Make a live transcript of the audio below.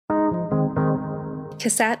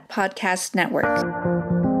Cassette Podcast Network.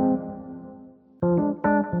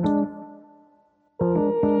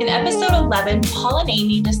 In episode 11, Paul and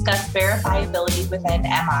Amy discuss verifiability within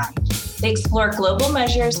MI. They explore global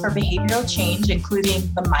measures for behavioral change,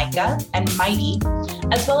 including the MICA and MIghty,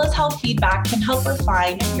 as well as how feedback can help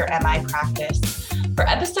refine your MI practice. For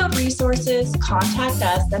episode resources, contact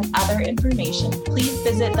us, and other information, please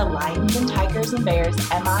visit the Lions and Tigers and Bears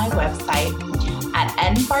MI website at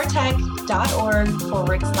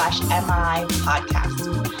nfartec.org/MI podcast.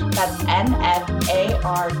 That's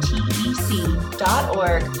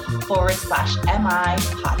nfartec.org/MI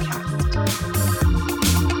podcast.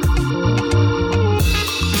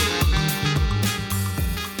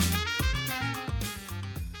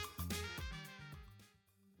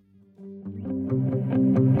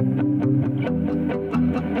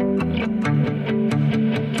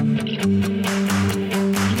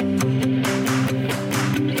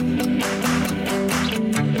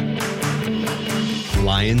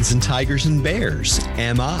 Lions and Tigers and Bears,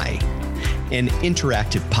 MI, an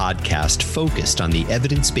interactive podcast focused on the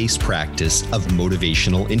evidence-based practice of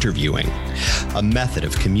motivational interviewing, a method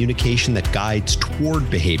of communication that guides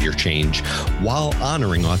toward behavior change while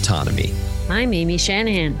honoring autonomy. I'm Amy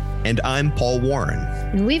Shanahan. And I'm Paul Warren.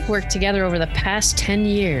 And we've worked together over the past 10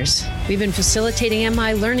 years. We've been facilitating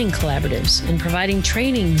MI learning collaboratives and providing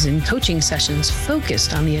trainings and coaching sessions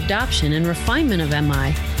focused on the adoption and refinement of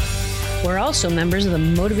MI. We're also members of the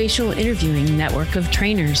Motivational Interviewing Network of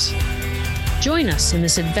Trainers. Join us in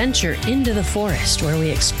this adventure into the forest where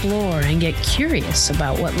we explore and get curious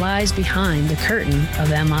about what lies behind the curtain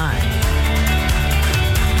of MI.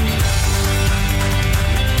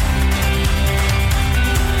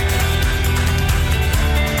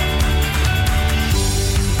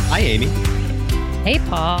 Hi, Amy. Hey,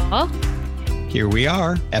 Paul. Here we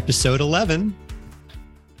are, episode 11.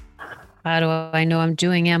 How do I know I'm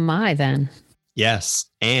doing MI then? Yes,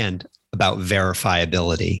 and about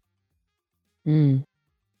verifiability. What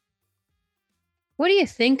do you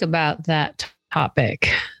think about that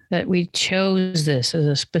topic, that we chose this as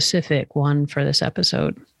a specific one for this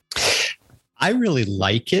episode? I really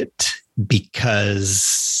like it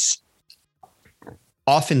because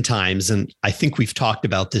oftentimes, and I think we've talked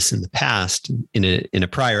about this in the past in a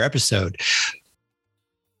prior episode,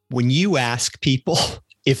 when you ask people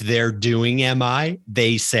if they're doing MI,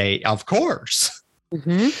 they say, of course.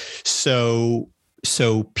 Mm-hmm. So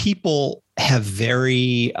people have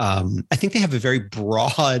I think they have a very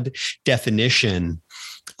broad definition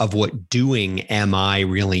of what doing MI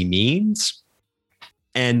really means.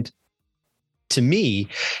 And to me,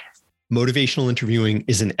 motivational interviewing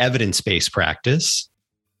is an evidence-based practice,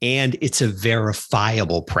 and it's a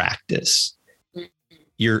verifiable practice.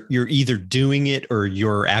 You're either doing it or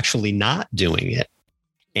you're actually not doing it.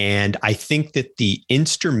 And I think that the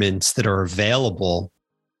instruments that are available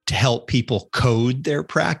to help people code their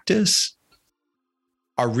practice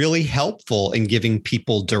are really helpful in giving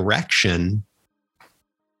people direction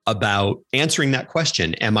about answering that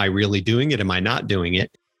question. Am I really doing it? Am I not doing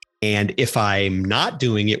it? And if I'm not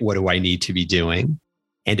doing it, what do I need to be doing?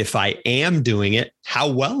 And if I am doing it, how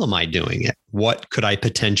well am I doing it? What could I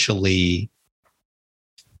potentially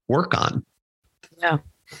work on? Yeah.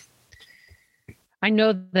 I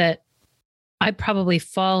know that I probably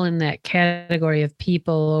fall in that category of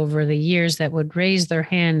people over the years that would raise their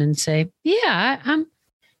hand and say, yeah, I'm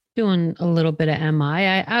doing a little bit of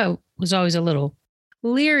MI. I was always a little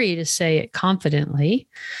leery to say it confidently.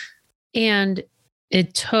 And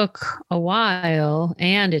it took a while,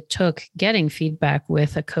 and it took getting feedback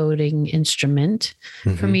with a coding instrument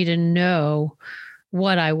for me to know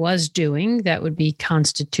what I was doing that would be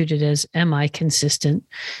constituted as MI consistent,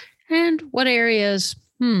 and what areas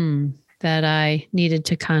that I needed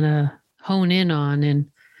to kind of hone in on and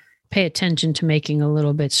pay attention to making a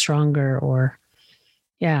little bit stronger or,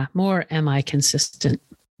 more MI consistent.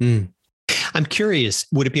 I'm curious,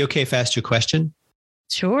 would it be okay if I asked you a question?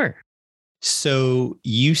 Sure. So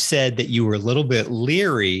you said that you were a little bit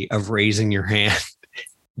leery of raising your hand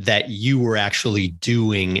that you were actually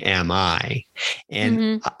doing MI.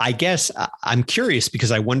 And I guess I'm curious because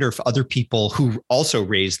I wonder if other people who also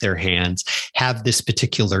raised their hands have this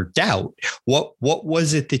particular doubt. What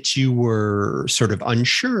was it that you were sort of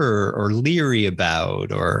unsure or leery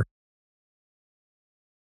about? Or,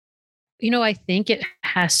 I think it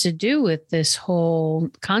has to do with this whole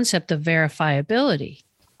concept of verifiability.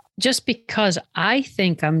 Just because I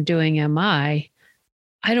think I'm doing MI,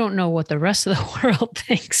 I don't know what the rest of the world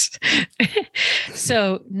thinks.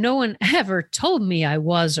 So no one ever told me I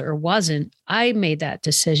was or wasn't. I made that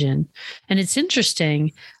decision. And it's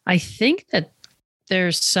interesting. I think that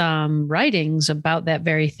there's some writings about that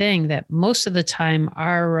very thing, that most of the time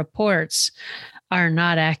our reports are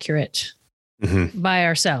not accurate by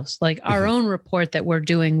ourselves. Like our own report that we're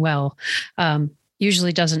doing well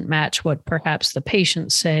usually doesn't match what perhaps the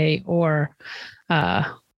patients say, or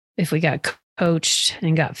if we got coached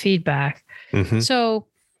and got feedback. So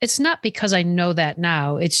it's not because I know that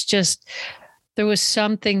now. It's just there was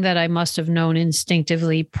something that I must have known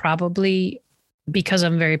instinctively, probably because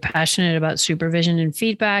I'm very passionate about supervision and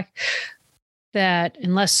feedback, that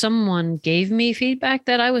unless someone gave me feedback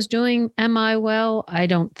that I was doing MI well, I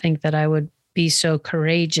don't think that I would be so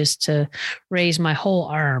courageous to raise my whole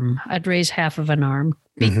arm. I'd raise half of an arm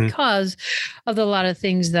because of a lot of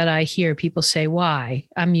things that I hear people say. Why?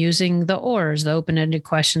 I'm using the ORs, the open-ended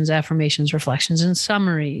questions, affirmations, reflections, and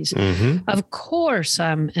summaries. Of course,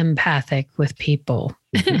 I'm empathic with people.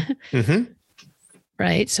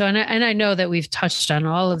 Right. So, and I know that we've touched on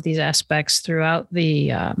all of these aspects throughout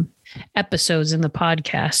the episodes in the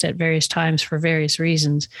podcast at various times for various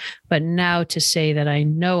reasons. But now to say that I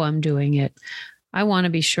know I'm doing it, I want to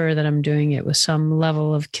be sure that I'm doing it with some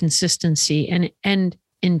level of consistency and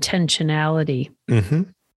intentionality.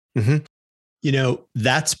 You know,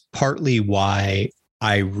 that's partly why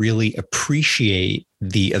I really appreciate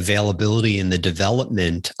the availability and the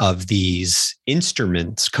development of these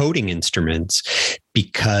instruments, coding instruments,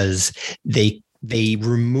 because they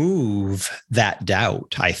remove that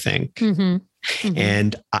doubt, I think.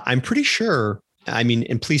 And I'm pretty sure, I mean,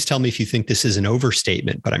 and please tell me if you think this is an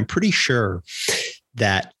overstatement, but I'm pretty sure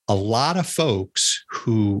that a lot of folks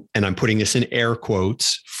who, and I'm putting this in air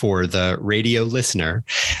quotes for the radio listener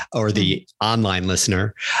or the online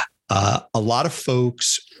listener, a lot of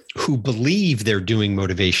folks who believe they're doing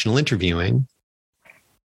motivational interviewing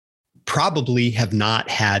probably have not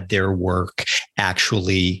had their work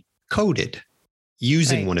actually coded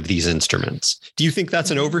using one of these instruments. Do you think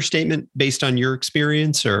that's an overstatement based on your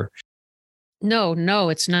experience, or? No,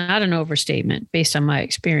 it's not an overstatement based on my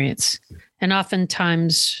experience. And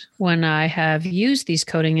oftentimes when I have used these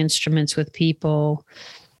coding instruments with people,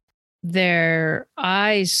 their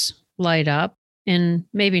eyes light up in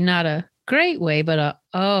maybe not a great way, but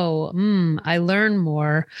I learn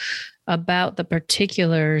more about the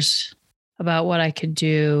particulars about what I could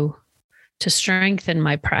do to strengthen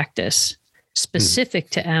my practice specific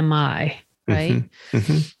to MI, right?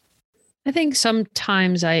 I think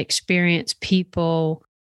sometimes I experience people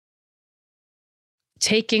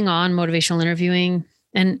taking on motivational interviewing,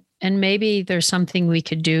 and maybe there's something we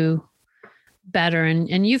could do better.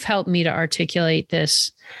 And you've helped me to articulate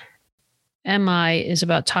this. MI is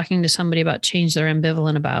about talking to somebody about change they're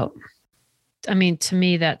ambivalent about. I mean, to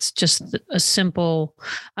me, that's just a simple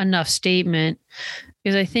enough statement,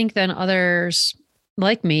 because I think then others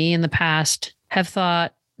like me in the past have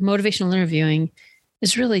thought motivational interviewing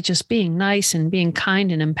is really just being nice and being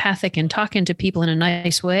kind and empathic and talking to people in a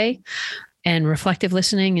nice way and reflective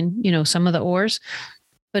listening and, you know, some of the ORs,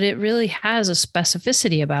 but it really has a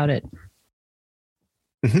specificity about it.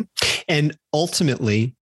 And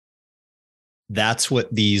ultimately, that's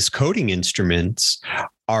what these coding instruments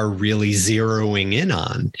are really zeroing in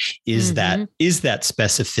on, is that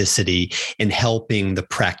specificity in helping the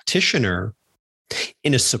practitioner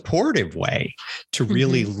in a supportive way to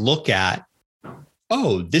really look at,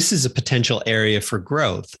 oh, this is a potential area for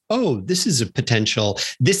growth. Oh, this is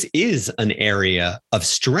an area of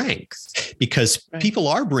strength, because people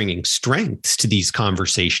are bringing strengths to these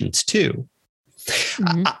conversations too.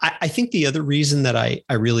 I think the other reason that I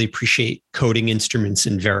really appreciate coding instruments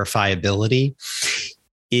and verifiability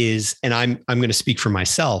is, and I'm going to speak for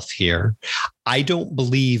myself here, I don't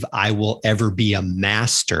believe I will ever be a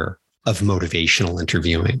master of motivational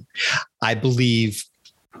interviewing. I believe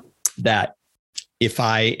that if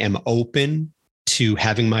I am open to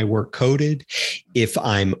having my work coded, if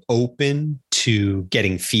I'm open to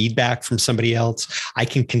getting feedback from somebody else, I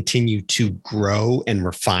can continue to grow and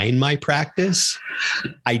refine my practice.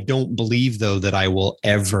 I don't believe, though, that I will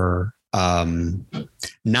ever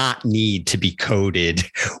not need to be coded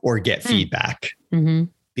or get feedback,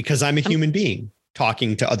 because I'm a human being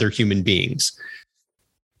talking to other human beings.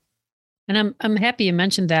 And I'm happy you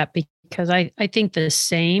mentioned that, because I think the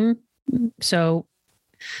same. So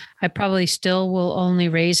I probably still will only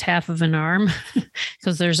raise half of an arm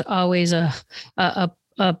because there's always a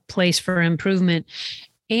place for improvement.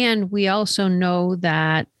 And we also know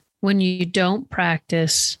that when you don't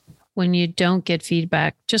practice, when you don't get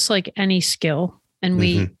feedback, just like any skill, and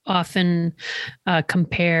we often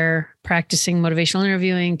compare practicing motivational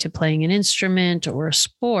interviewing to playing an instrument or a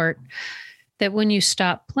sport, that when you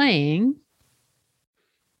stop playing,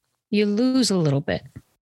 you lose a little bit.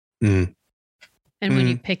 And when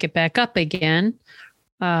you pick it back up again,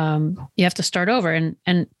 you have to start over.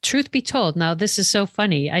 And truth be told, now this is so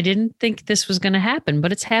funny. I didn't think this was going to happen,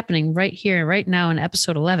 but it's happening right here, right now in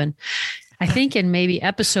episode 11. I think in maybe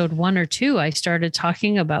episode 1 or 2, I started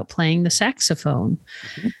talking about playing the saxophone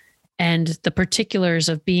and the particulars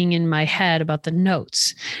of being in my head about the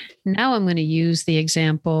notes. Now I'm going to use the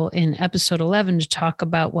example in episode 11 to talk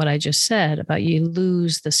about what I just said about you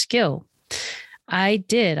lose the skill. I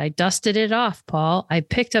did. I dusted it off, Paul. I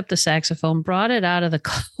picked up the saxophone, brought it out of the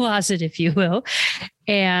closet, if you will,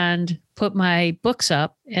 and put my books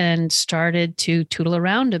up and started to tootle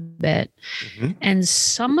around a bit. And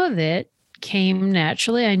some of it came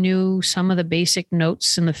naturally. I knew some of the basic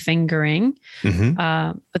notes and the fingering,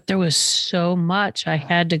 but there was so much. I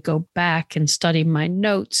had to go back and study my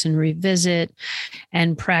notes and revisit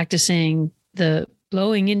and practicing the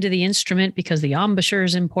blowing into the instrument because the embouchure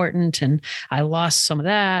is important, and I lost some of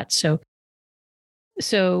that. So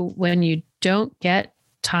when you don't get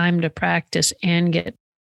time to practice and get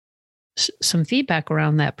some feedback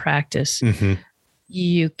around that practice,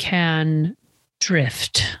 you can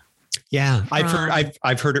drift. Yeah,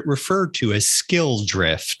 I've heard it referred to as skill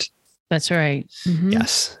drift. That's right.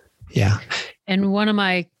 Yes. Yeah. And one of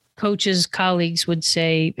my coaches, colleagues would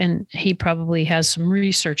say, and he probably has some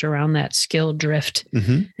research around that skill drift.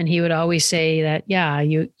 And he would always say that,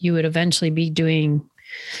 you would eventually be doing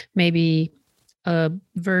maybe a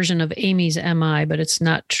version of Amy's MI, but it's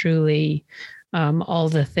not truly all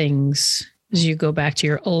the things as you go back to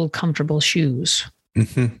your old comfortable shoes.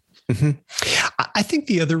 I think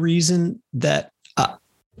the other reason that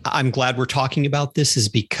I'm glad we're talking about this is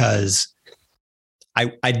because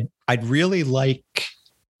I'd really like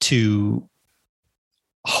to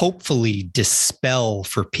hopefully dispel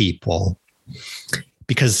for people,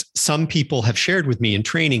 because some people have shared with me in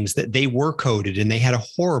trainings that they were coded and they had a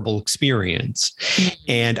horrible experience.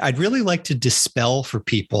 And I'd really like to dispel for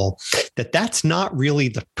people that that's not really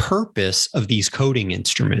the purpose of these coding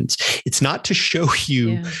instruments. It's not to show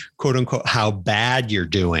you, quote unquote, how bad you're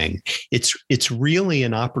doing. It's really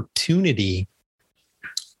an opportunity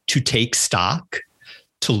to take stock,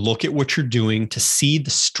 to look at what you're doing, to see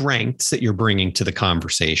the strengths that you're bringing to the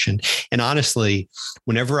conversation. And honestly,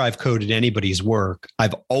 whenever I've coded anybody's work,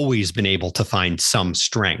 I've always been able to find some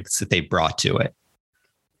strengths that they brought to it.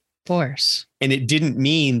 Of course. And it didn't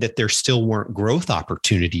mean that there still weren't growth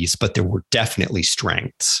opportunities, but there were definitely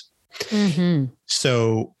strengths.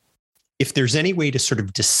 So if there's any way to sort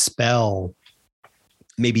of dispel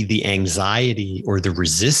maybe the anxiety or the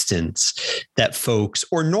resistance that folks,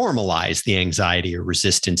 or normalize the anxiety or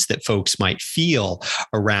resistance that folks might feel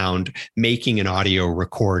around making an audio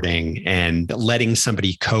recording and letting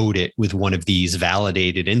somebody code it with one of these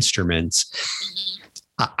validated instruments.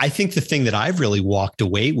 I think the thing that I've really walked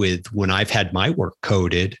away with when I've had my work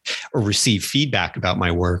coded or received feedback about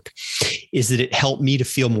my work is that it helped me to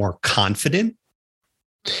feel more confident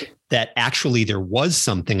that actually there was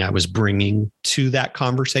something I was bringing to that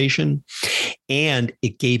conversation. And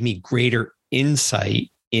it gave me greater insight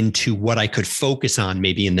into what I could focus on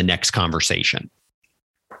maybe in the next conversation.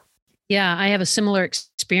 Yeah, I have a similar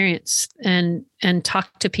experience and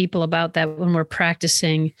talk to people about that when we're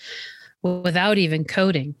practicing without even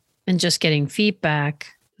coding and just getting feedback,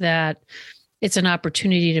 that it's an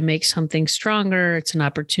opportunity to make something stronger. It's an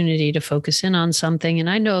opportunity to focus in on something. And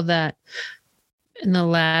I know that in the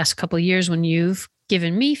last couple of years, when you've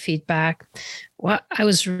given me feedback, I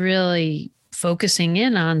was really focusing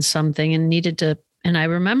in on something and needed to, and I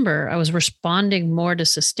remember I was responding more to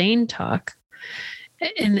sustained talk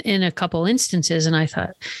in a couple instances. And I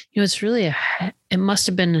thought, it's really it must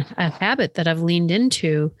have been a habit that I've leaned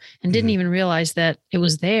into and didn't even realize that it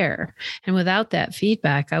was there. And without that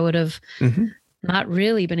feedback, I would have not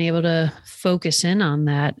really been able to focus in on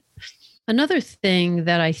that. Another thing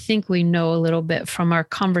that I think we know a little bit from our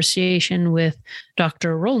conversation with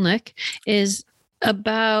Dr. Rolnick is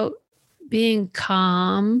about being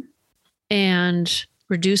calm and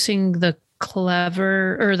reducing the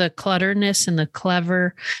clutterness and the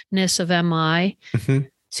cleverness of MI.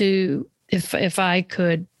 To, if I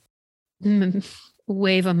could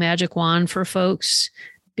wave a magic wand for folks,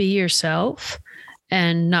 be yourself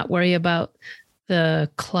and not worry about the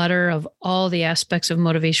clutter of all the aspects of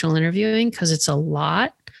motivational interviewing, because it's a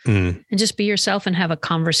lot. And just be yourself and have a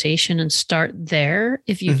conversation and start there.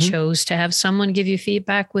 If you chose to have someone give you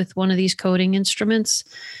feedback with one of these coding instruments,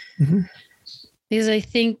 because I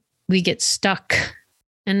think we get stuck,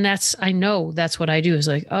 and I know that's what I do, is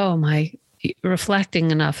like, oh, am I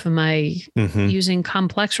reflecting enough? Am I using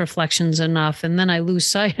complex reflections enough? And then I lose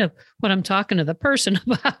sight of what I'm talking to the person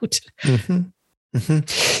about.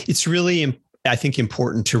 It's really I think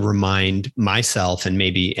important to remind myself and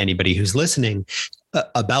maybe anybody who's listening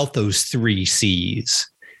about those 3 C's.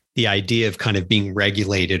 The idea of kind of being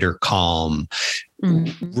regulated or calm,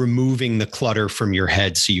 removing the clutter from your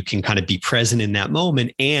head so you can kind of be present in that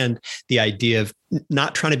moment, and the idea of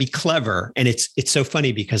not trying to be clever. And it's so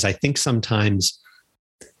funny because I think sometimes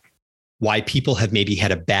why people have maybe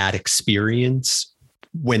had a bad experience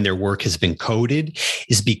when their work has been coded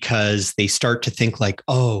is because they start to think like,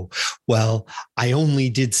 oh, well, I only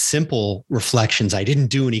did simple reflections. I didn't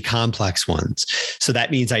do any complex ones. So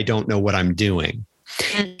that means I don't know what I'm doing.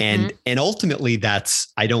 And ultimately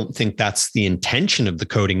I don't think that's the intention of the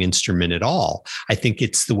coding instrument at all. I think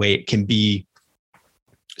it's the way it can be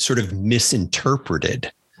sort of misinterpreted.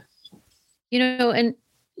 And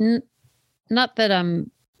not that I'm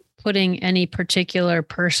putting any particular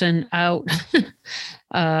person out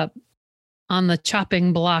on the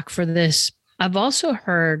chopping block for this. I've also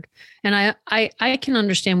heard, and I can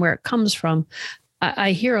understand where it comes from.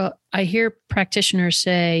 I hear practitioners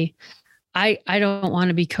say, I don't want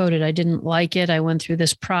to be coded. I didn't like it. I went through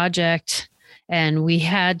this project and we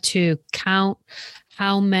had to count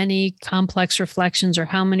how many complex reflections or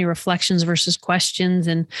how many reflections versus questions.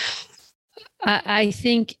 And I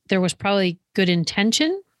think there was probably good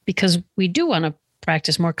intention because we do want to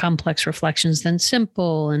practice more complex reflections than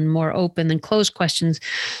simple and more open than closed questions.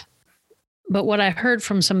 But what I heard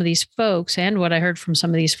from some of these folks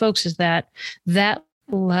is that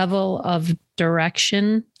level of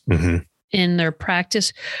direction in their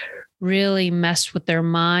practice really messed with their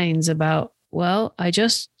minds about, well, I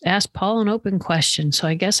just asked Paul an open question, so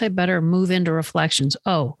I guess I better move into reflections.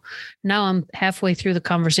 Oh, now I'm halfway through the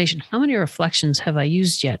conversation. How many reflections have I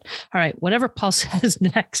used yet? All right, whatever Paul says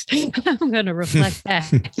next, I'm going to reflect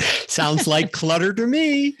back. Sounds like clutter to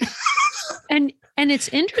me. And it's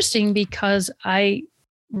interesting because I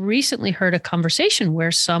recently heard a conversation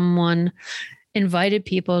where someone invited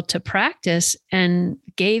people to practice and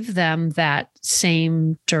gave them that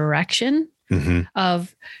same direction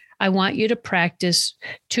of, I want you to practice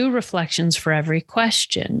 2 reflections for every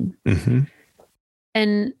question.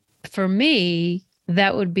 And for me,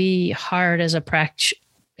 that would be hard as a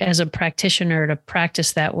practitioner to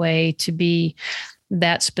practice that way, to be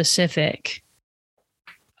that specific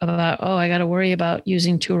about, oh, I got to worry about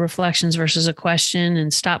using 2 reflections versus a question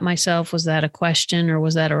and stop myself. Was that a question or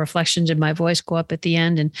was that a reflection? Did my voice go up at the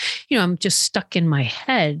end? And, I'm just stuck in my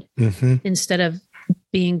head instead of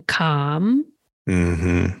being calm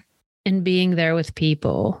and being there with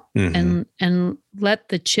people and let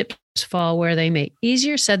the chips fall where they may.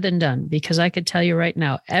 Easier said than done, because I could tell you right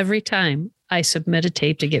now, every time I submit a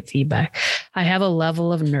tape to get feedback, I have a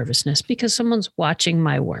level of nervousness because someone's watching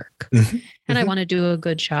my work and I want to do a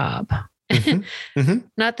good job.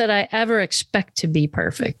 Not that I ever expect to be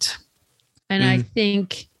perfect. And I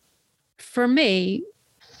think for me,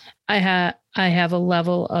 I have a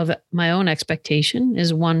level of my own expectation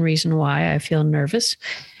is one reason why I feel nervous.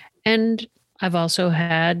 And I've also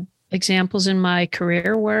had examples in my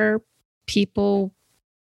career where people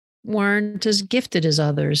weren't as gifted as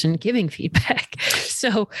others in giving feedback.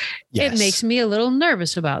 So It makes me a little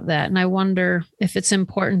nervous about that. And I wonder if it's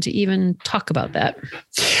important to even talk about that.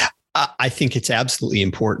 I think it's absolutely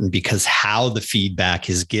important because how the feedback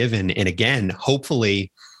is given. And again,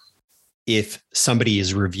 hopefully, if somebody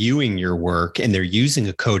is reviewing your work and they're using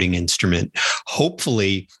a coding instrument,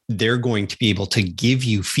 hopefully they're going to be able to give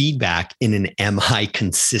you feedback in an MI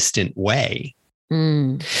consistent way.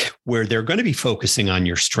 Where they're going to be focusing on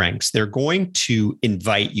your strengths. They're going to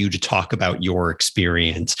invite you to talk about your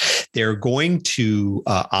experience. They're going to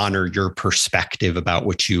honor your perspective about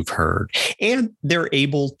what you've heard. And they're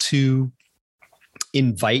able to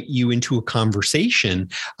invite you into a conversation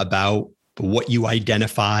about what you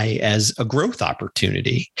identify as a growth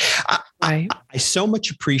opportunity. I so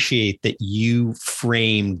much appreciate that you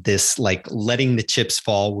framed this like letting the chips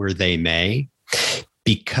fall where they may,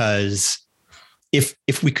 because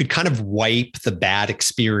if we could kind of wipe the bad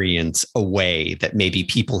experience away that maybe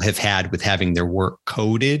people have had with having their work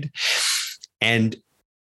coded and,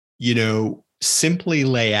 simply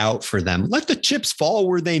lay out for them, let the chips fall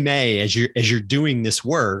where they may as you're doing this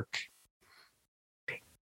work,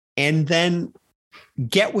 and then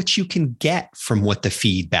get what you can get from what the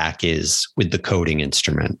feedback is with the coding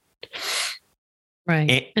instrument.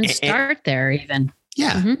 Right. And start there even.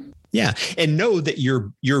 Yeah. Yeah. And know that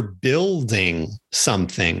you're building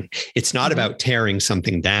something. It's not about tearing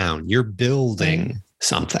something down. You're building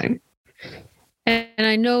something. And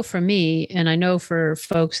I know for me, and I know for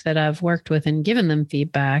folks that I've worked with and given them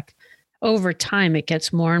feedback, over time, it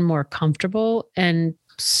gets more and more comfortable. And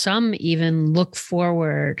some even look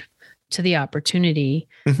forward to the opportunity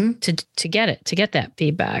Mm-hmm. to get that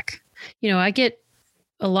feedback. I get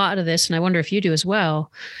a lot of this, and I wonder if you do as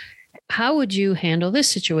well. How would you handle this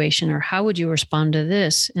situation, or how would you respond to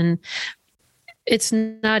this? And it's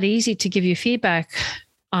not easy to give you feedback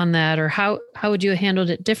on that, or how would you have handled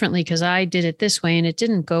it differently? Because I did it this way and it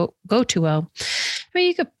didn't go too well. I mean,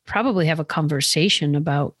 you could probably have a conversation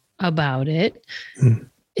about it. Mm.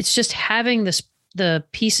 It's just having the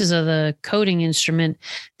pieces of the coding instrument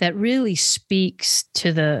that really speaks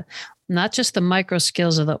to not just the micro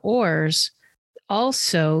skills of the OARs,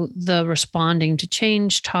 also the responding to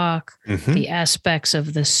change talk, mm-hmm. the aspects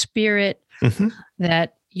of the spirit, mm-hmm.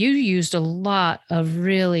 that you used a lot of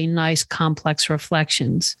really nice, complex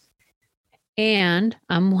reflections. And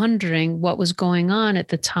I'm wondering what was going on at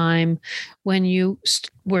the time when you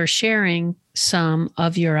were sharing some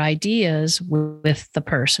of your ideas with the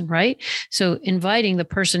person, right? So inviting the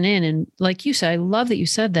person in, and like you said, I love that you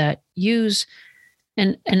said that, use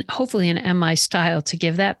and hopefully an MI style to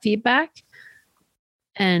give that feedback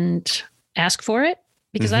and ask for it,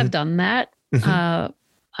 because mm-hmm. I've done that. Mm-hmm.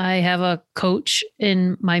 I have a coach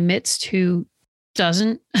in my midst who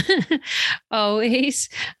doesn't always,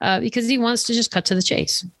 because he wants to just cut to the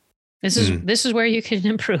chase. This is where you can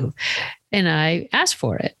improve. And I ask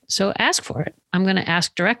for it. So ask for it. I'm going to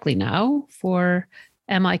ask directly now for,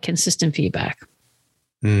 am I consistent feedback?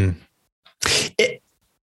 Mm.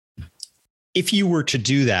 If you were to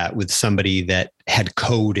do that with somebody that had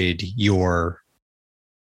coded your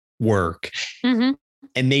work, mm-hmm.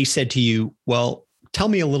 and they said to you, well, tell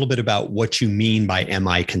me a little bit about what you mean by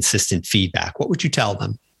MI consistent feedback, what would you tell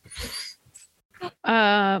them?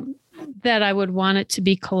 That I would want it to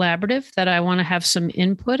be collaborative, that I want to have some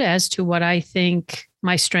input as to what I think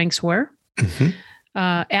my strengths were. Mm-hmm.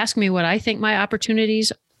 Ask me what I think my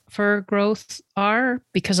opportunities for growth are,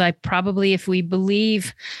 because I probably, if we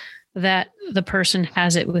believe that the person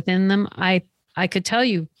has it within them, I could tell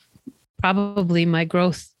you probably my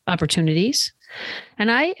growth opportunities. And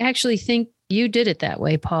I actually think you did it that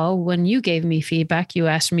way, Paul. When you gave me feedback, you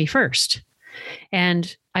asked me first.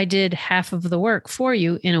 And I did half of the work for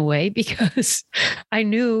you in a way, because I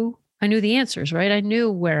knew the answers, right? I knew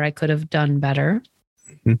where I could have done better.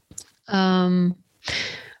 Mm-hmm.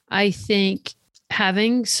 I think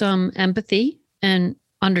having some empathy and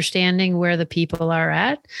understanding where the people are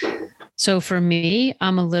at. So for me,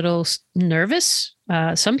 I'm a little nervous.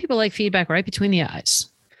 Some people like feedback right between the eyes.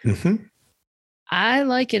 Mm-hmm. I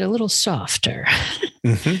like it a little softer.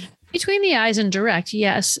 Mm-hmm. Between the eyes and direct,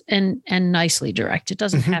 yes, and nicely direct. It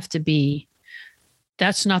doesn't mm-hmm. have to be,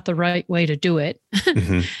 that's not the right way to do it.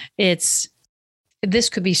 Mm-hmm. This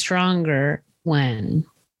could be stronger when,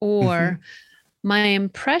 or mm-hmm. my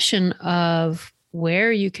impression of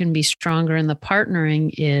where you can be stronger in the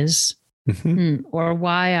partnering is, mm-hmm. Or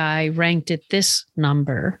why I ranked it this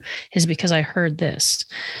number is because I heard this.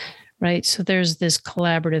 Right. So there's this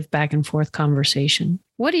collaborative back and forth conversation.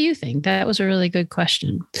 What do you think? That was a really good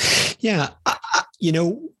question. Yeah.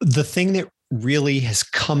 The thing that really has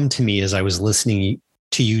come to me as I was listening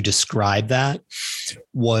to you describe that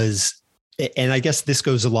was, and I guess this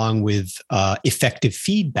goes along with effective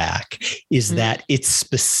feedback, is mm-hmm. that it's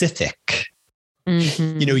specific.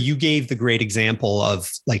 Mm-hmm. You gave the great example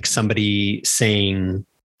of like somebody saying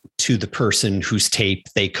to the person whose tape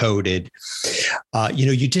they coded,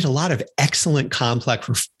 you did a lot of excellent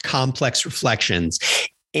complex reflections.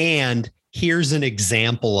 And here's an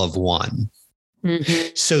example of one.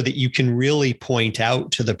 Mm-hmm. So that you can really point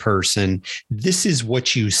out to the person, this is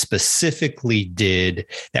what you specifically did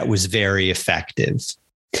that was very effective.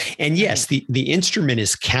 And yes, the instrument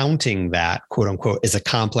is counting that, quote unquote, as a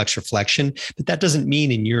complex reflection, but that doesn't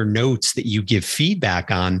mean in your notes that you give feedback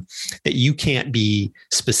on that you can't be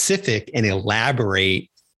specific and elaborate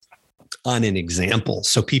on an example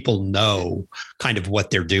so people know kind of what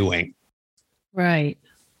they're doing. Right.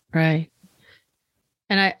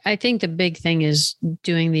 And I think the big thing is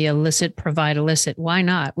doing the elicit, provide elicit. Why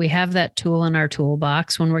not? We have that tool in our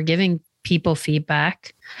toolbox. When we're giving people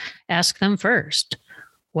feedback, ask them first.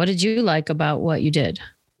 What did you like about what you did?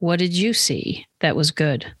 What did you see that was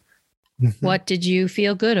good? Mm-hmm. What did you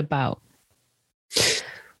feel good about?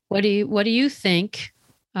 What do you think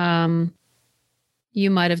you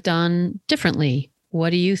might have done differently? What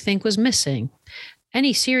do you think was missing?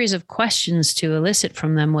 Any series of questions to elicit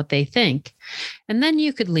from them what they think. And then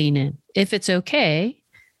you could lean in. If it's okay,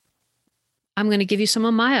 I'm going to give you some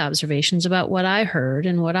of my observations about what I heard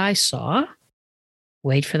and what I saw.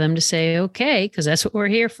 Wait for them to say, okay, because that's what we're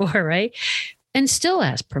here for, right? And still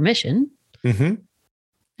ask permission. Mm-hmm.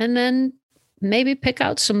 And then maybe pick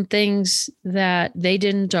out some things that they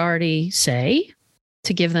didn't already say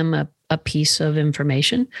to give them a piece of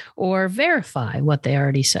information or verify what they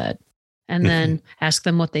already said, and then ask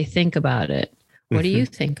them what they think about it. What do you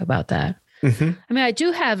think about that? I mean, I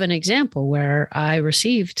do have an example where I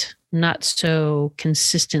received not so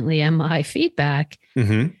consistently MI feedback,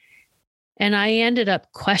 and I ended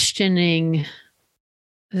up questioning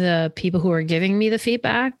the people who were giving me the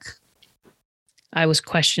feedback. I was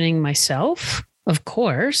questioning myself, of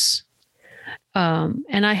course.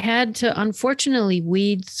 And I had to unfortunately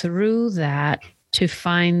weed through that to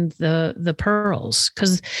find the pearls,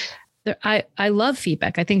 because I love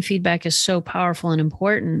feedback. I think feedback is so powerful and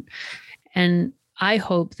important. And I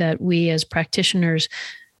hope that we as practitioners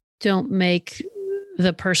don't make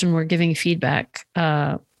the person we're giving feedback,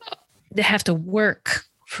 they have to work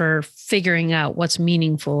for figuring out what's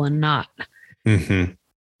meaningful and not. And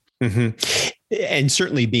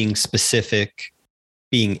certainly being specific,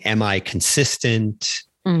 being MI consistent,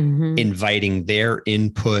 inviting their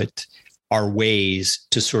input are ways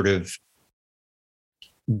to sort of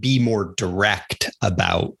be more direct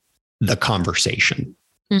about the conversation.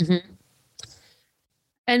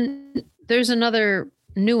 And there's another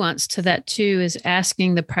nuance to that too, is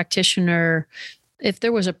asking the practitioner if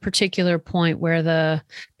there was a particular point where the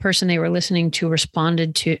person they were listening to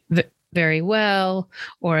responded to very well,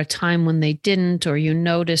 or a time when they didn't, or you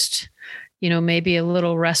noticed, maybe a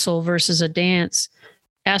little wrestle versus a dance.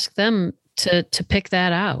 Ask them to pick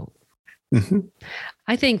that out.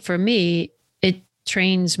 I think for me, it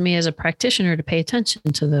trains me as a practitioner to pay attention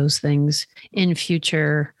to those things in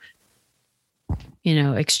future,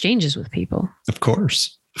 exchanges with people. Of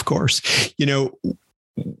course.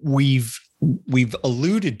 We've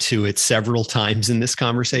alluded to it several times in this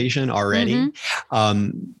conversation already,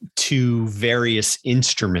 to various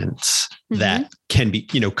instruments that can be,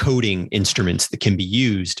 coding instruments that can be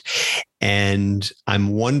used. And I'm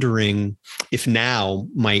wondering if now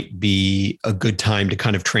might be a good time to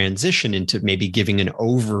kind of transition into maybe giving an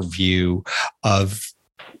overview of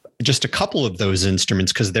just a couple of those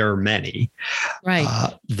instruments, because there are many,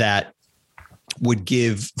 that would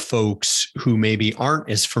give folks who maybe aren't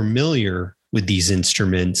as familiar with these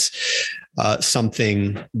instruments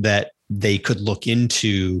something that they could look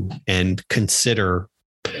into and consider,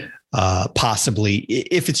 possibly,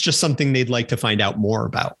 if it's just something they'd like to find out more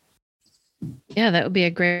about. Yeah, that would be a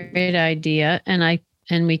great idea.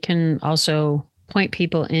 And we can also point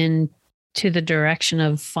people in to the direction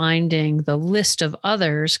of finding the list of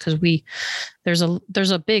others, because there's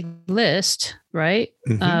a big list, right?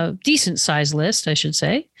 Decent sized list, I should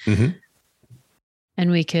say.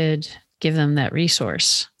 And we could give them that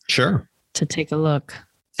resource. Sure. To take a look.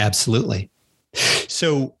 Absolutely.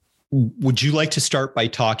 So would you like to start by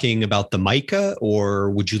talking about the MICA, or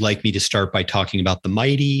would you like me to start by talking about the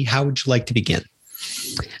MIGHTY? How would you like to begin?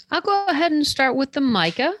 I'll go ahead and start with the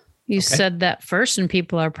MICA. You said that first, and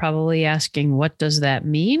people are probably asking, what does that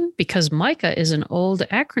mean? Because MICA is an old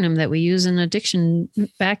acronym that we use in addiction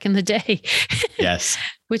back in the day. Yes.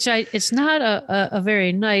 Which it's not a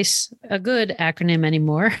very good acronym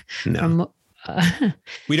anymore. No.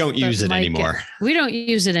 We don't use it anymore. We don't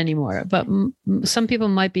use it anymore, but some people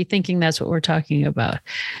might be thinking that's what we're talking about.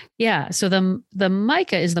 Yeah. So the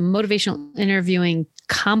MICA is the Motivational Interviewing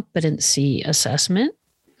Competency Assessment.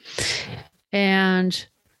 And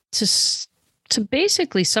to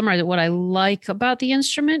basically summarize what I like about the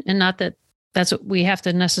instrument, and not that that's what we have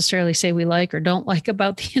to necessarily say we like or don't like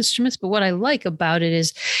about the instruments, but what I like about it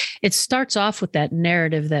is it starts off with that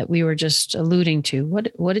narrative that we were just alluding to.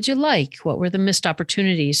 What did you like? What were the missed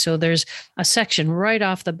opportunities? So there's a section right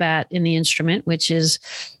off the bat in the instrument, which is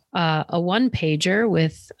a one-pager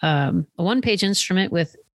with a one-page instrument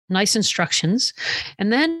with nice instructions.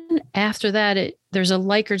 And then after that, there's a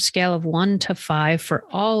Likert scale of 1 to 5 for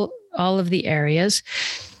all of the areas.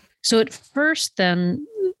 So it first then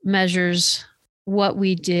measures what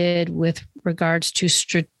we did with regards to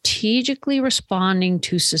strategically responding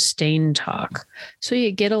to sustained talk. So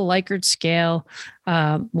you get a Likert scale,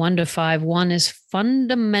 1 to 5. 1 is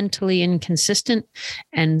fundamentally inconsistent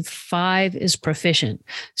and 5 is proficient.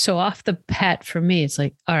 So off the bat for me, it's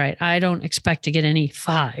like, all right, I don't expect to get any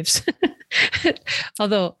 5s.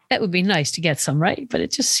 Although that would be nice to get some, right? But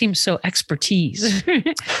it just seems so expertise.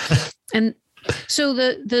 And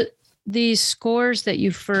so these scores that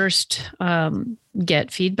you first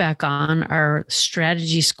get feedback on are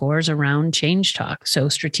strategy scores around change talk. So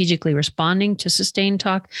strategically responding to sustained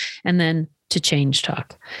talk, and then to change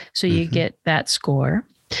talk. So you get that score.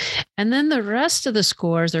 And then the rest of the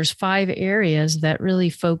scores, there's 5 areas that really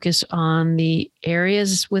focus on the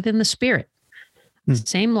areas within the spirit.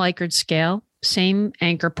 Same Likert scale, same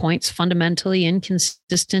anchor points, fundamentally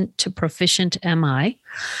inconsistent to proficient MI,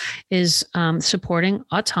 is supporting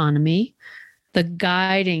autonomy, the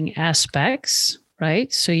guiding aspects,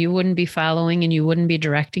 right? So you wouldn't be following and you wouldn't be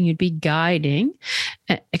directing, you'd be guiding,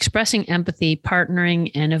 expressing empathy,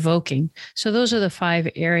 partnering, and evoking. So those are the 5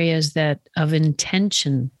 areas of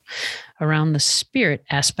intention around the spirit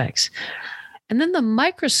aspects. And then the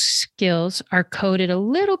micro skills are coded a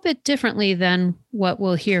little bit differently than what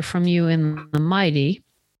we'll hear from you in the Mighty.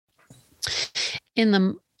 In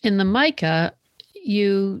the MICA,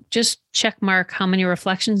 you just check mark how many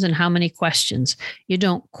reflections and how many questions. You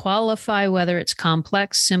don't qualify whether it's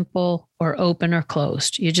complex, simple, or open or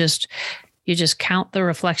closed. You just count the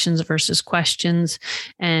reflections versus questions,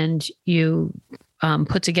 and you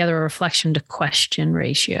put together a reflection to question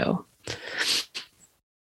ratio.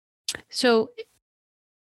 So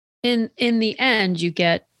in the end, you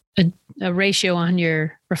get a ratio on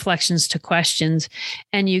your reflections to questions,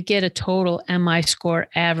 and you get a total MI score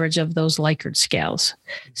average of those Likert scales.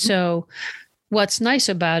 Mm-hmm. So what's nice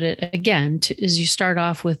about it, again, is you start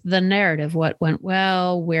off with the narrative, what went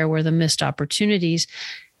well, where were the missed opportunities.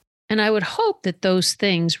 And I would hope that those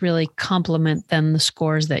things really complement then the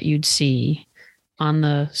scores that you'd see on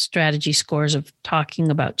the strategy scores of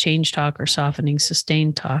talking about change talk or softening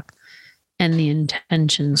sustained talk, and the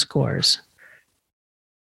intention scores.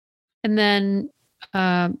 And then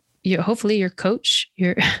hopefully your coach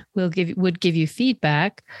would give you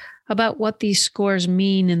feedback about what these scores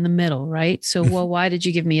mean in the middle, right? So, well, why did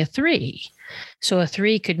you give me a 3? So a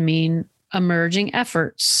 3 could mean emerging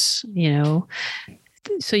efforts,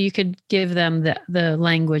 so you could give them the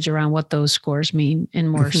language around what those scores mean in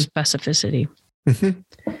more specificity. Mm-hmm.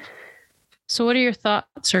 So what are your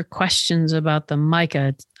thoughts or questions about the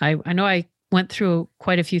MICA? I know I went through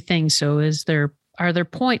quite a few things. So are there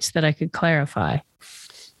points that I could clarify?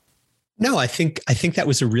 No, I think that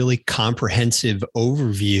was a really comprehensive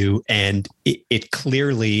overview, and it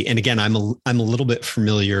clearly, and again, I'm a little bit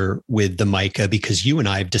familiar with the MICA because you and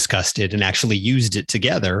I have discussed it and actually used it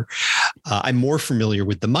together. I'm more familiar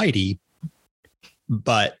with the Mighty,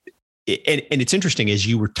 but it's interesting, as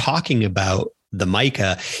you were talking about the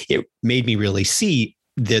MICA, it made me really see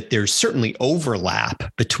that there's certainly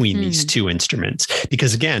overlap between these 2 instruments,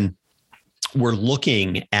 because again, we're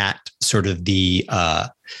looking at sort of the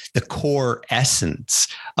core essence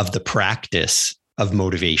of the practice of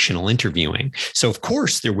motivational interviewing. So of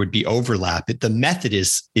course there would be overlap. The method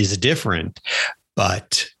is different,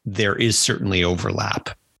 but there is certainly overlap.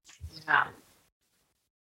 Yeah.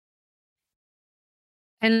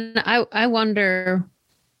 And I wonder,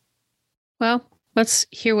 well, let's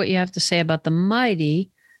hear what you have to say about the Mighty.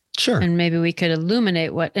 Sure. And maybe we could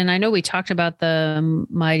illuminate and I know we talked about the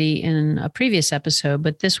Mighty in a previous episode,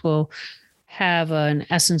 but this will have an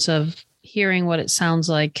essence of hearing what it sounds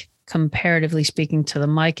like comparatively speaking to the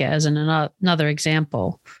MICA as another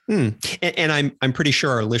example. And I'm pretty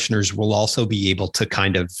sure our listeners will also be able to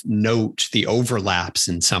kind of note the overlaps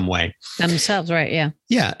in some way. Themselves, right? Yeah.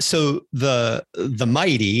 Yeah. So the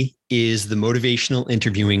Mighty is the motivational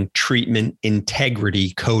interviewing treatment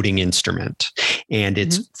integrity coding instrument, and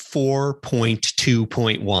it's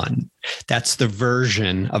 4.2.1. That's the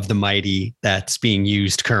version of the Mighty that's being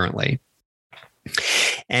used currently.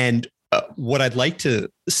 And what I'd like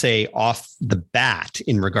to say off the bat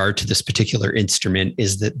in regard to this particular instrument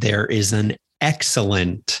is that there is an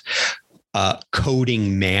excellent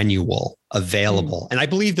coding manual available. And I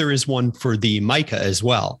believe there is one for the MICA as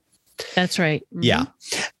well. That's right. Mm-hmm. Yeah.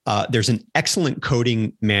 There's an excellent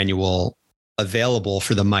coding manual available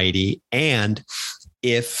for the Mighty. And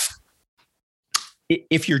if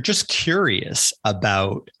you're just curious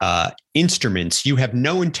about instruments, you have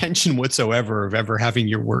no intention whatsoever of ever having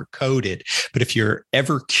your work coded. But if you're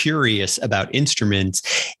ever curious about instruments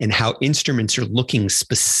and how instruments are looking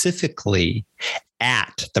specifically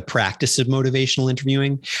at the practice of motivational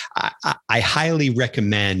interviewing, I highly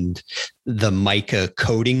recommend the MICA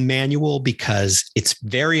coding manual because it's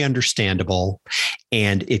very understandable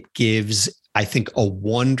and it gives, I think, a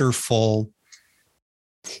wonderful,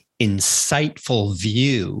 insightful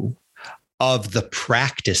view of the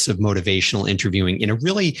practice of motivational interviewing in a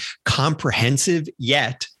really comprehensive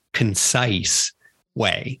yet concise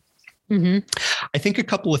way. Mm-hmm. I think a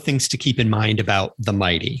couple of things to keep in mind about the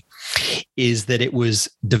Mighty is that it was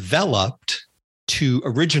developed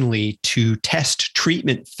originally to test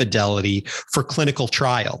treatment fidelity for clinical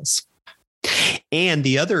trials. And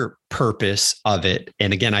the other purpose of it,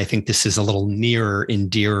 and again, I think this is a little nearer and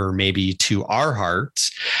dearer maybe to our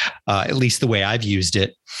hearts, at least the way I've used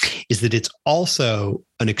it, is that it's also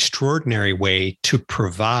an extraordinary way to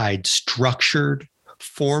provide structured,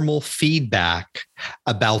 formal feedback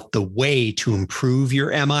about the way to improve your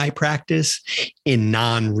MI practice in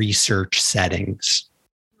non-research settings.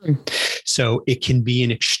 So it can be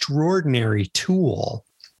an extraordinary tool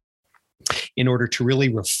in order to really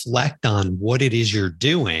reflect on what it is you're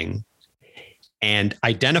doing and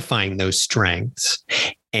identifying those strengths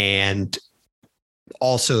and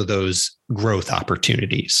also those growth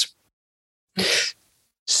opportunities.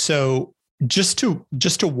 So just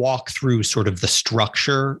to walk through sort of the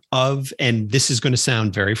structure of, and this is going to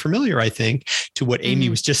sound very familiar, I think, to what Amy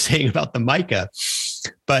was just saying about the MICA,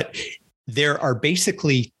 but there are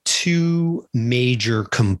basically two major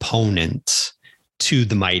components to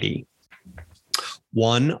the MIGHTY.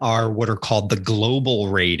 One are what are called the global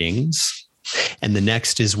ratings, and the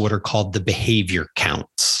next is what are called the behavior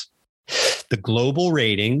counts. The global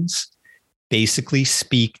ratings basically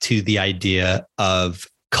speak to the idea of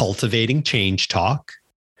cultivating change talk,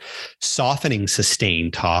 softening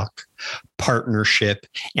sustained talk, partnership,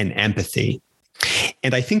 and empathy.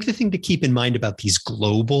 And I think the thing to keep in mind about these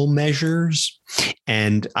global measures,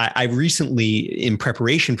 and I recently, in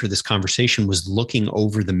preparation for this conversation, was looking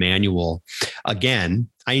over the manual again.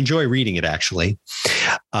 I enjoy reading it, actually.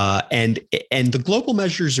 And the global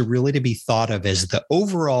measures are really to be thought of as the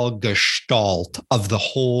overall gestalt of the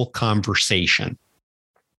whole conversation.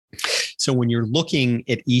 So when you're looking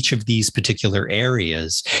at each of these particular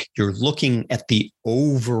areas, you're looking at the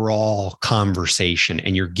overall conversation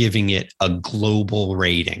and you're giving it a global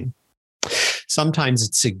rating. Sometimes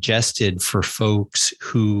it's suggested for folks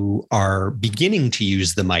who are beginning to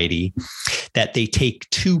use the MIGHTY that they take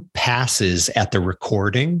 2 passes at the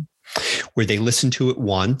recording where they listen to it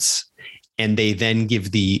once and they then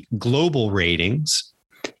give the global ratings,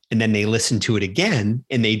 and then they listen to it again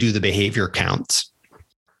and they do the behavior counts.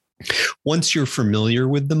 Once you're familiar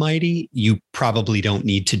with the MIGHTY, you probably don't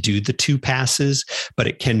need to do the 2 passes, but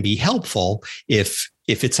it can be helpful if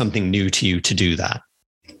it's something new to you to do that.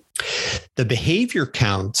 The behavior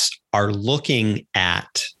counts are looking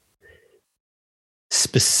at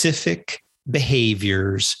specific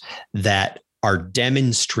behaviors that are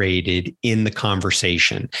demonstrated in the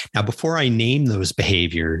conversation. Now, before I name those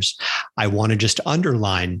behaviors, I want to just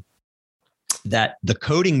underline that the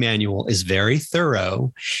coding manual is very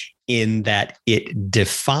thorough in that it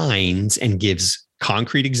defines and gives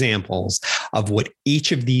concrete examples of what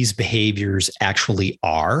each of these behaviors actually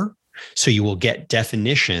are. So you will get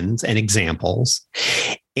definitions and examples.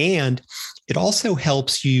 And it also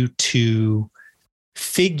helps you to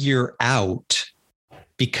figure out,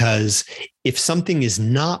 because if something is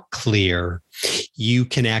not clear, you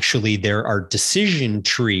can actually, there are decision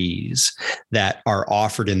trees that are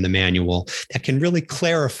offered in the manual that can really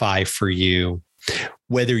clarify for you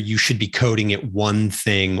whether you should be coding it one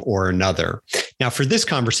thing or another. Now, for this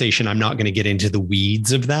conversation, I'm not going to get into the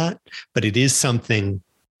weeds of that, but it is something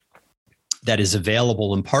that is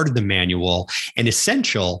available and part of the manual and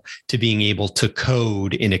essential to being able to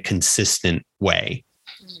code in a consistent way.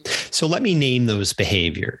 So let me name those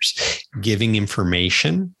behaviors: giving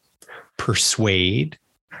information, persuade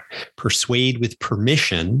with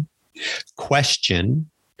permission, question,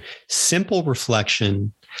 simple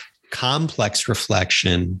reflection, complex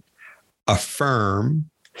reflection, affirm,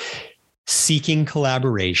 seeking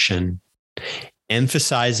collaboration,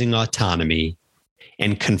 emphasizing autonomy,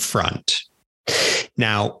 and confront.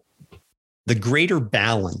 Now, the greater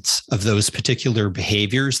balance of those particular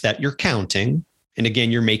behaviors that you're counting, and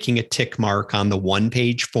again, you're making a tick mark on the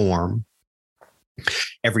 1-page form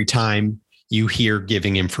every time you hear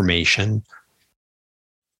giving information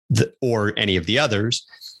or any of the others.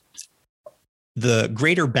 The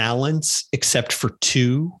greater balance, except for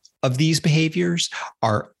 2 of these behaviors,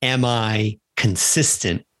 are MI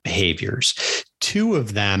consistent behaviors. 2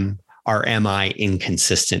 of them are MI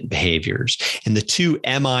inconsistent behaviors. And the 2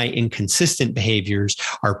 MI inconsistent behaviors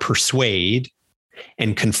are persuade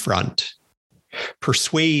and confront.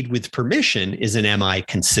 Persuade with permission is an MI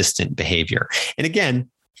consistent behavior. And again,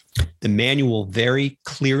 the manual very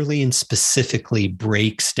clearly and specifically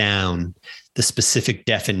breaks down the specific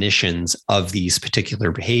definitions of these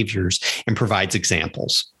particular behaviors and provides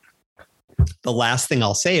examples. The last thing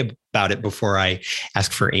I'll say about it before I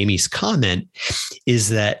ask for Amy's comment is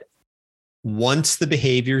that once the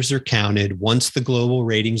behaviors are counted, once the global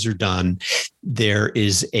ratings are done, there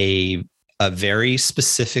is a very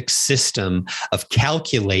specific system of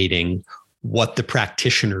calculating what the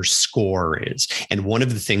practitioner's score is. And one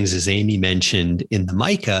of the things, as Amy mentioned in the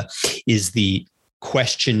MICA, is the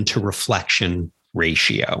question to reflection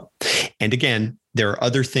ratio. And again, there are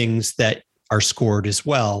other things that are scored as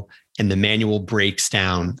well, and the manual breaks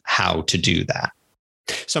down how to do that.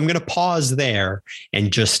 So I'm going to pause there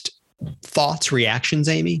and just thoughts, reactions,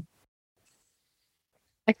 Amy?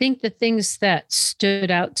 I think the things that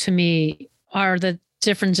stood out to me are the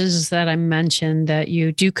differences that I mentioned, that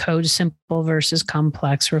you do code simple versus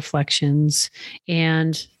complex reflections,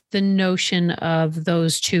 and the notion of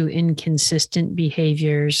those two inconsistent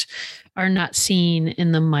behaviors are not seen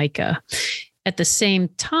in the MICA. At the same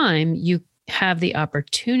time, you have the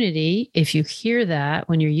opportunity, if you hear that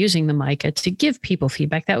when you're using the MICA, to give people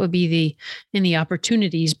feedback. That would be in the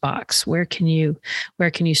opportunities box. Where can you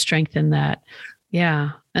strengthen that?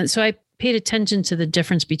 Yeah. And so I paid attention to the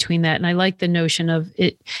difference between that. And I like the notion of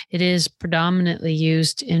it is predominantly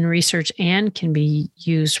used in research and can be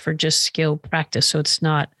used for just skill practice. So it's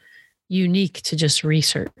not unique to just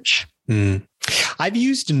research. I've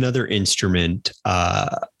used another instrument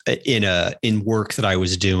in work that I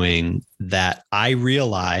was doing that I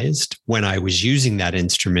realized when I was using that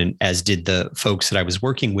instrument, as did the folks that I was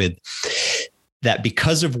working with, that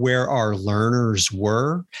because of where our learners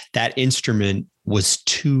were, that instrument was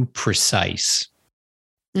too precise.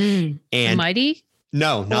 And Mighty?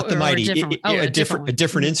 No, not the Mighty. A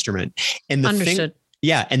different instrument. And Understood.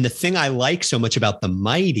 And the thing I like so much about the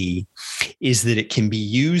Mighty is that it can be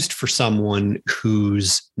used for someone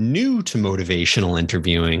who's new to motivational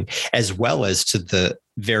interviewing, as well as to the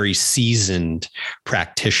very seasoned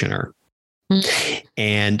practitioner.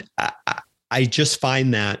 And I just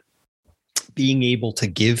find that being able to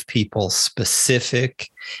give people specific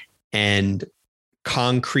and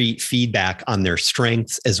concrete feedback on their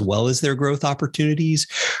strengths as well as their growth opportunities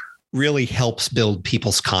really helps build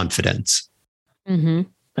people's confidence.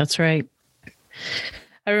 That's right.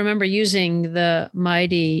 I remember using the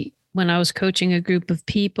Mighty when I was coaching a group of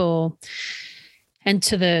people, and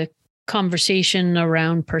to the conversation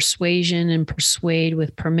around persuasion and persuade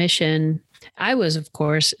with permission. I was, of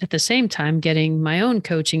course, at the same time getting my own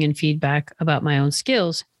coaching and feedback about my own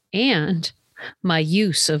skills and my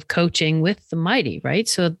use of coaching with the Mighty, right?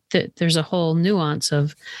 So there's a whole nuance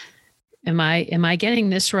of, am I getting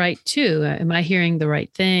this right too? Am I hearing the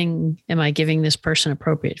right thing? Am I giving this person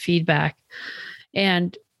appropriate feedback?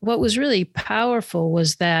 And what was really powerful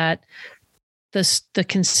was that the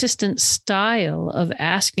consistent style of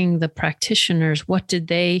asking the practitioners, what did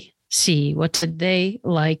they see? What did they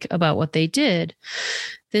like about what they did?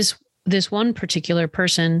 This one particular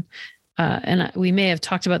person, and we may have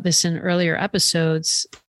talked about this in earlier episodes,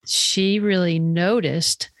 she really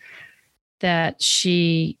noticed that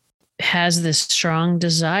she has this strong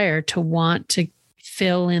desire to want to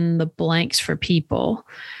fill in the blanks for people.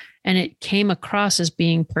 And it came across as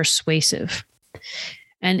being persuasive.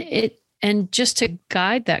 And just to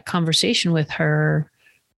guide that conversation with her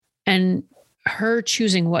and her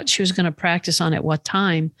choosing what she was going to practice on at what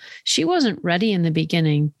time, she wasn't ready in the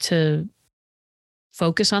beginning to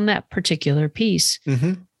focus on that particular piece.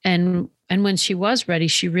 And when she was ready,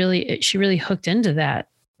 she really hooked into that,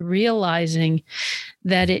 realizing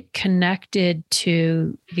that it connected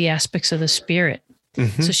to the aspects of the spirit.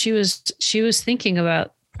 So she was thinking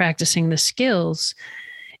about practicing the skills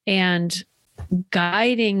and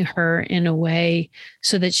guiding her in a way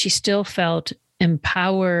so that she still felt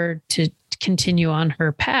empowered to continue on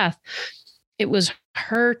her path. It was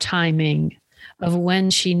her timing of when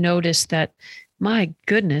she noticed that, my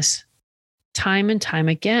goodness, time and time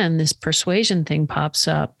again, this persuasion thing pops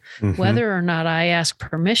up. Whether or not I ask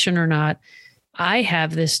permission or not, I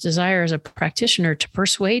have this desire as a practitioner to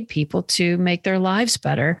persuade people to make their lives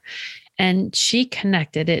better. And she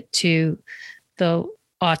connected it to the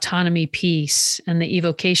autonomy piece and the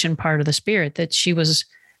evocation part of the spirit that she was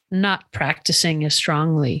not practicing as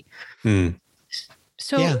strongly.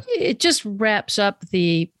 So it just wraps up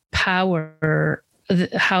the power,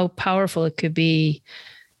 how powerful it could be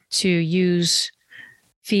to use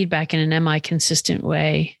feedback in an MI consistent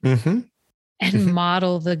way and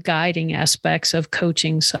model the guiding aspects of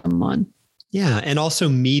coaching someone. Yeah. And also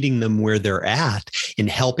meeting them where they're at and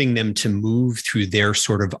helping them to move through their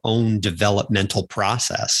sort of own developmental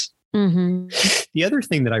process. The other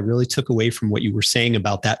thing that I really took away from what you were saying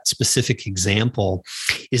about that specific example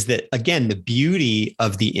is that, again, the beauty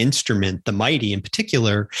of the instrument, the Mighty in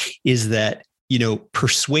particular, is that,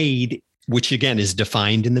 persuade, which again is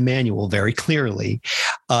defined in the manual very clearly,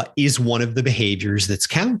 is one of the behaviors that's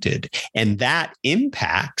counted. And that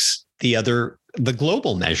impacts the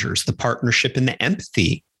global measures, the partnership and the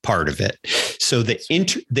empathy part of it. So the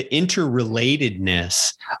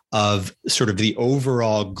interrelatedness of sort of the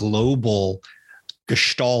overall global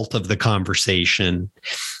gestalt of the conversation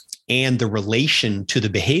and the relation to the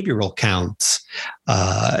behavioral counts,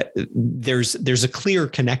 there's a clear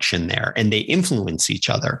connection there, and they influence each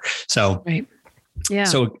other. So Yeah.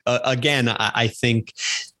 So again, I think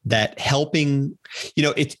that helping,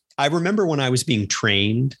 I remember when I was being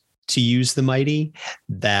trained to use the Mighty,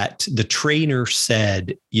 that the trainer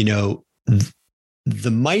said,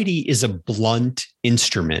 the Mighty is a blunt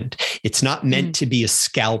instrument. It's not meant to be a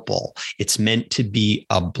scalpel. It's meant to be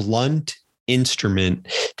a blunt instrument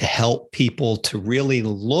to help people to really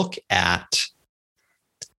look at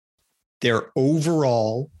their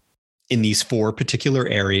overall in these 4 particular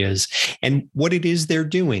areas and what it is they're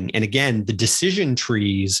doing. And again, the decision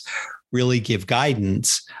trees really give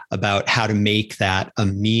guidance about how to make that a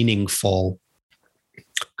meaningful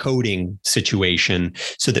coding situation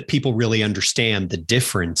so that people really understand the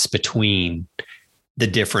difference between the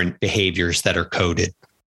different behaviors that are coded.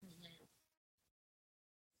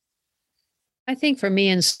 I think for me,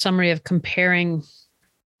 in summary of comparing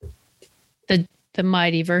the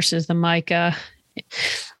Mighty versus the MICA,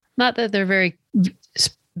 not that they're very,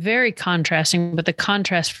 very contrasting, but the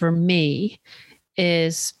contrast for me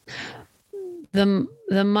is the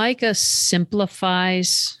MICA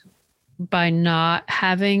simplifies by not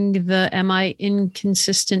having the MI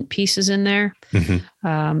inconsistent pieces in there,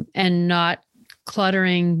 and not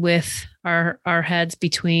cluttering with our heads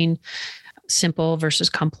between simple versus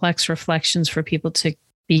complex reflections for people to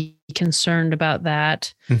be concerned about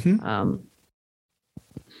that. And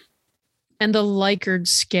the Likert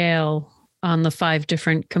scale on the 5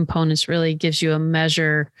 different components really gives you a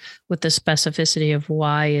measure with the specificity of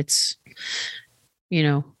why it's,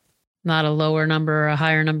 not a lower number or a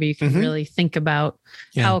higher number. You can really think about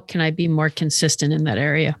how can I be more consistent in that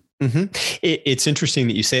area? It's interesting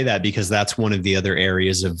that you say that, because that's one of the other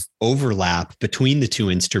areas of overlap between the 2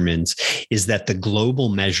 instruments, is that the global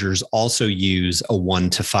measures also use a 1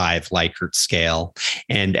 to 5 Likert scale.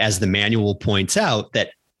 And as the manual points out,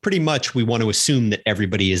 that pretty much we want to assume that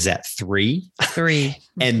everybody is at 3.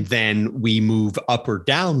 And then we move up or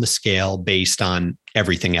down the scale based on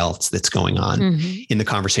everything else that's going on in the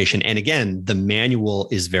conversation. And again, the manual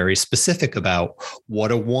is very specific about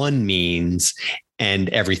what a 1 means and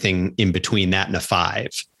everything in between that and a 5.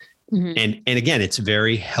 And again, it's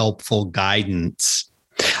very helpful guidance.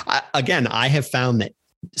 I have found that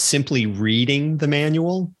simply reading the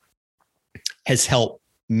manual has helped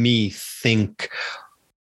me think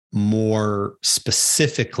more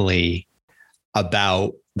specifically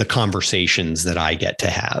about the conversations that I get to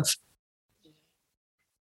have.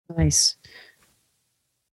 Nice.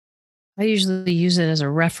 I usually use it as a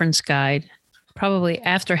reference guide. Probably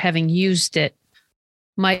after having used it,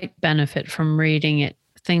 might benefit from reading it.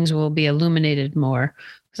 Things will be illuminated more.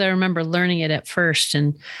 Because I remember learning it at first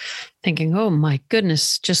and thinking, oh my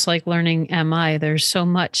goodness, just like learning MI, there's so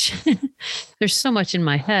much in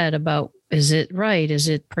my head about, is it right? Is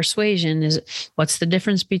it persuasion? What's the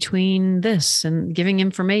difference between this and giving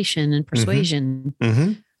information and persuasion?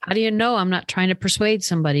 How do you know I'm not trying to persuade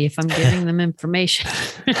somebody if I'm giving them information?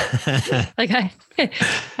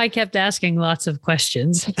 I kept asking lots of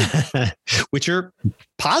questions. Which are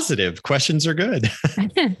positive. Questions are good.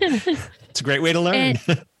 It's a great way to learn.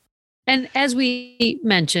 And as we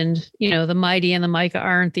mentioned, the Mighty and the MICA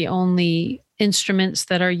aren't the only instruments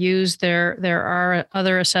that are used. There are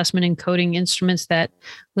other assessment and coding instruments that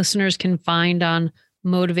listeners can find on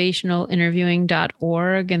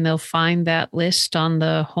motivationalinterviewing.org, and they'll find that list on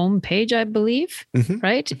the homepage, I believe,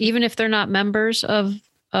 right? Even if they're not members of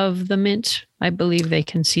the Mint, I believe they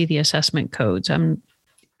can see the assessment codes. I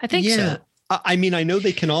think so. I mean, I know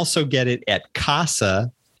they can also get it at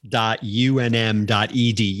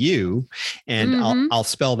casa.unm.edu, and I'll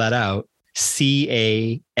spell that out.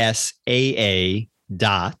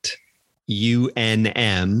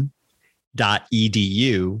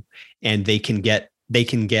 CASAA.UNM.edu, and they can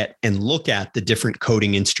get and look at the different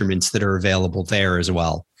coding instruments that are available there as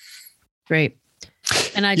well. Great.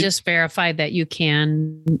 And I just verified that you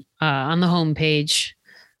can on the homepage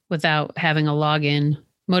without having a login,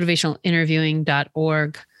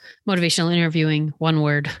 motivationalinterviewing.org, motivationalinterviewing, one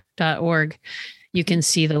word.org. You can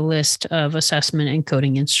see the list of assessment and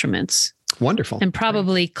coding instruments. Wonderful. And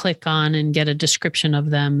probably click on and get a description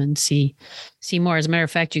of them and see more. As a matter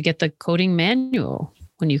of fact, you get the coding manual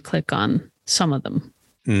when you click on some of them.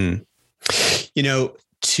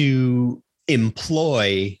 To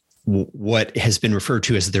employ what has been referred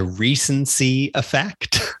to as the recency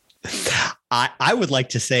effect, I would like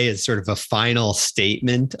to say, as sort of a final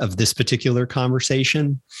statement of this particular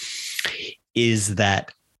conversation, is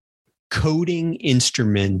that coding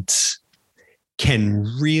instruments can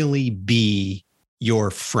really be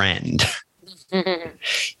your friend.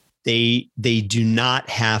 They do not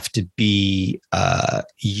have to be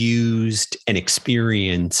used and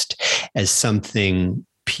experienced as something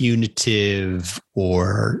punitive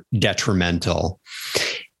or detrimental.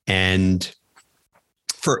 And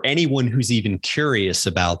for anyone who's even curious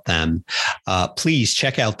about them, please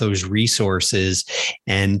check out those resources.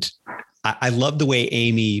 And I love the way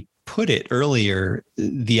Amy put it earlier,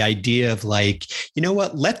 the idea of like, you know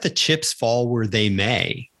what, let the chips fall where they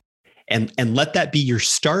may, and let that be your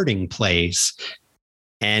starting place.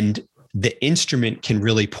 And the instrument can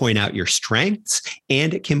really point out your strengths,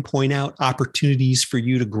 and it can point out opportunities for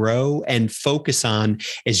you to grow and focus on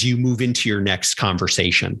as you move into your next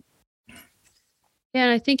conversation. Yeah,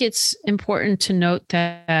 and I think it's important to note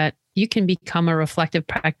that you can become a reflective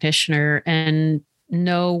practitioner and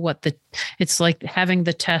know it's like having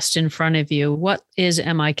the test in front of you. What is,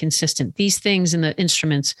 am I consistent? These things in the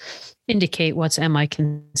instruments indicate what's, am I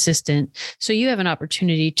consistent? So you have an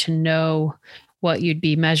opportunity to know what you'd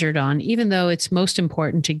be measured on, even though it's most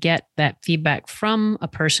important to get that feedback from a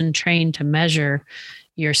person trained to measure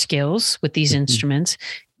your skills with these instruments.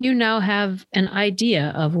 You now have an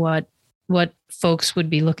idea of what folks would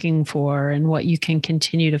be looking for and what you can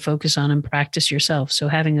continue to focus on and practice yourself. So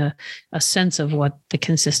having a sense of what the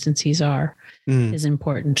consistencies are is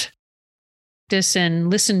important. And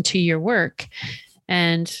listen to your work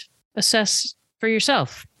and assess for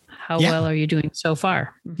yourself. How well are you doing so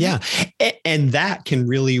far? Yeah. And that can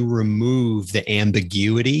really remove the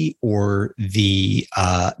ambiguity or the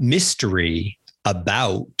mystery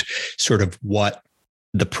about sort of what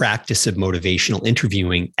the practice of motivational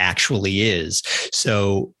interviewing actually is.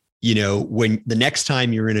 So, you know, when the next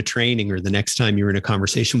time you're in a training or the next time you're in a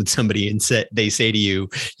conversation with somebody and they say to you,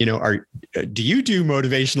 you know, do you do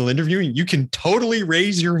motivational interviewing? You can totally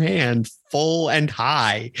raise your hand full and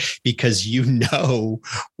high, because you know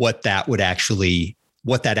what that actually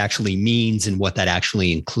means and what that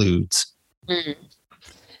actually includes. Mm.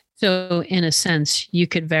 So in a sense, you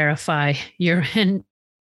could verify and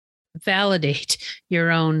validate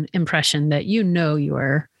your own impression that you know you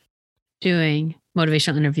are doing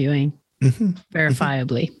motivational interviewing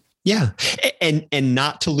verifiably. Yeah. And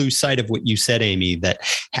not to lose sight of what you said, Amy, that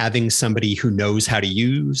having somebody who knows how to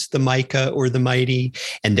use the Mica or the Mighty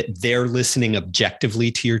and that they're listening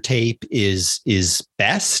objectively to your tape is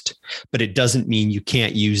best, but it doesn't mean you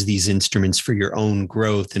can't use these instruments for your own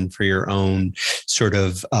growth and for your own sort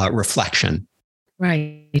of reflection.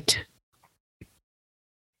 Right.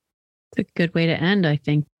 It's a good way to end, I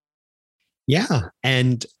think. Yeah.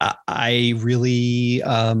 And I really,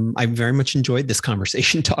 I very much enjoyed this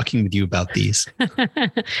conversation talking with you about these.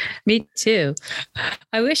 Me too.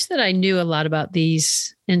 I wish that I knew a lot about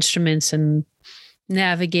these instruments and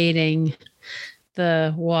navigating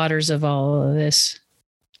the waters of all of this,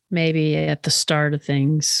 maybe at the start of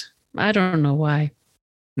things. I don't know why.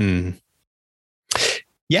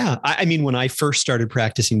 Yeah. I mean, when I first started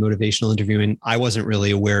practicing motivational interviewing, I wasn't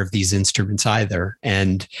really aware of these instruments either.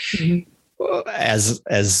 And as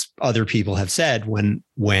other people have said,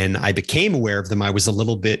 when I became aware of them, I was a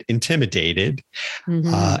little bit intimidated.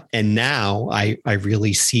 And now I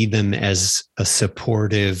really see them as a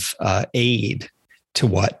supportive aid to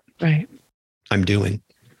what I'm doing.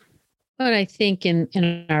 But I think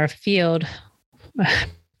in our field,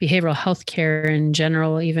 behavioral healthcare in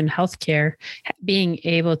general, even healthcare, being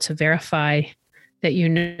able to verify that you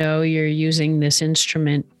know you're using this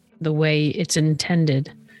instrument the way it's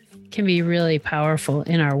intended can be really powerful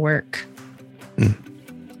in our work.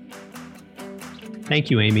 Thank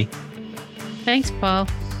you, Amy. Thanks, Paul.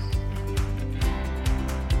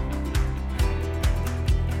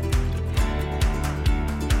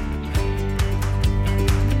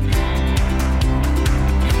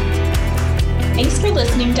 Thanks for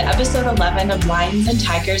listening to episode 11 of Lions and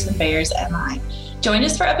Tigers and Bears MI. Join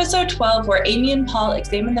us for episode 12, where Amy and Paul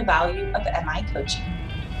examine the value of MI coaching.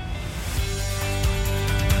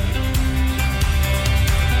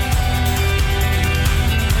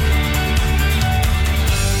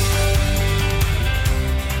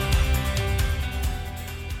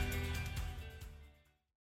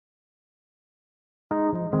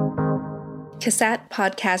 Cassette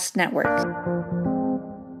Podcast Network.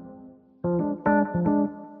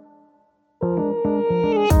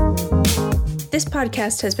 This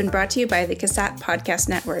podcast has been brought to you by the Cassette Podcast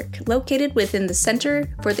Network, located within the Center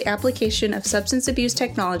for the Application of Substance Abuse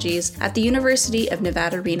Technologies at the University of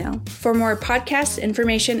Nevada, Reno. For more podcasts,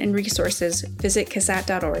 information, and resources, visit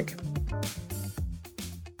cassette.org.